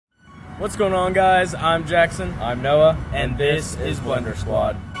What's going on, guys? I'm Jackson. I'm Noah. And this is Blender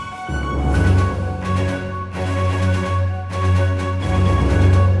Squad.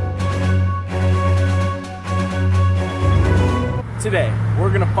 Today, we're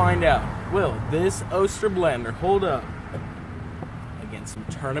going to find out, will this Oster blender hold up against some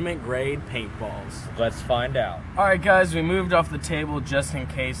tournament grade paintballs? Let's find out. Alright guys, we moved off the table just in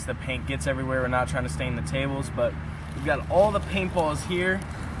case the paint gets everywhere. We're not trying to stain the tables, but we've got all the paintballs here,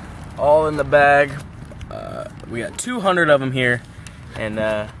 all in the bag. We got 200 of them here, and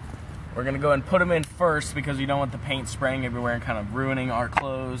we're going to go and put them in first because we don't want the paint spraying everywhere and kind of ruining our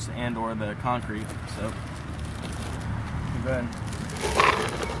clothes and or the concrete. So, go ahead.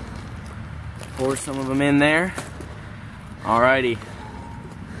 Pour some of them in there. Alrighty.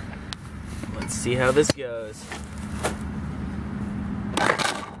 Let's see how this goes.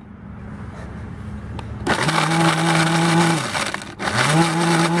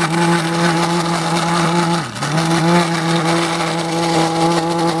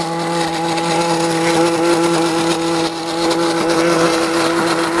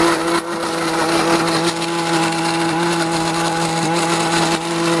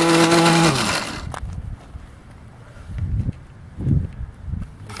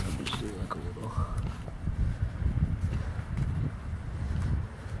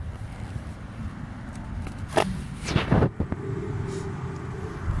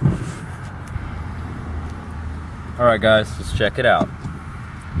 Alright guys, let's check it out.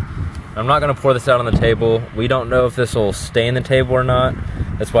 I'm not going to pour this out on the table. We don't know if this will stain the table or not.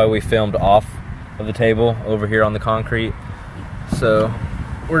 That's why we filmed off of the table over here on the concrete. So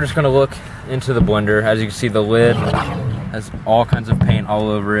we're just going to look into the blender. As you can see, the lid has all kinds of paint all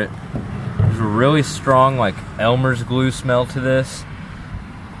over it. There's a really strong like Elmer's glue smell to this.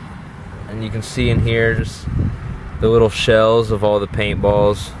 And you can see in here just the little shells of all the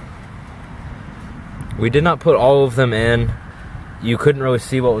paintballs. We did not put all of them in. You couldn't really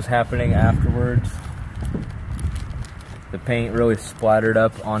see what was happening afterwards. The paint really splattered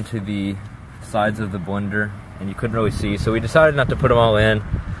up onto the sides of the blender and you couldn't really see, so we decided not to put them all in,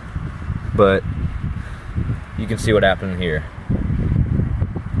 but you can see what happened here.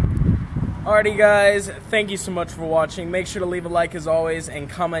 Alrighty guys, thank you so much for watching. Make sure to leave a like as always and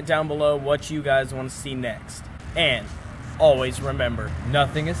comment down below what you guys want to see next. And always remember,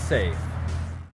 nothing is safe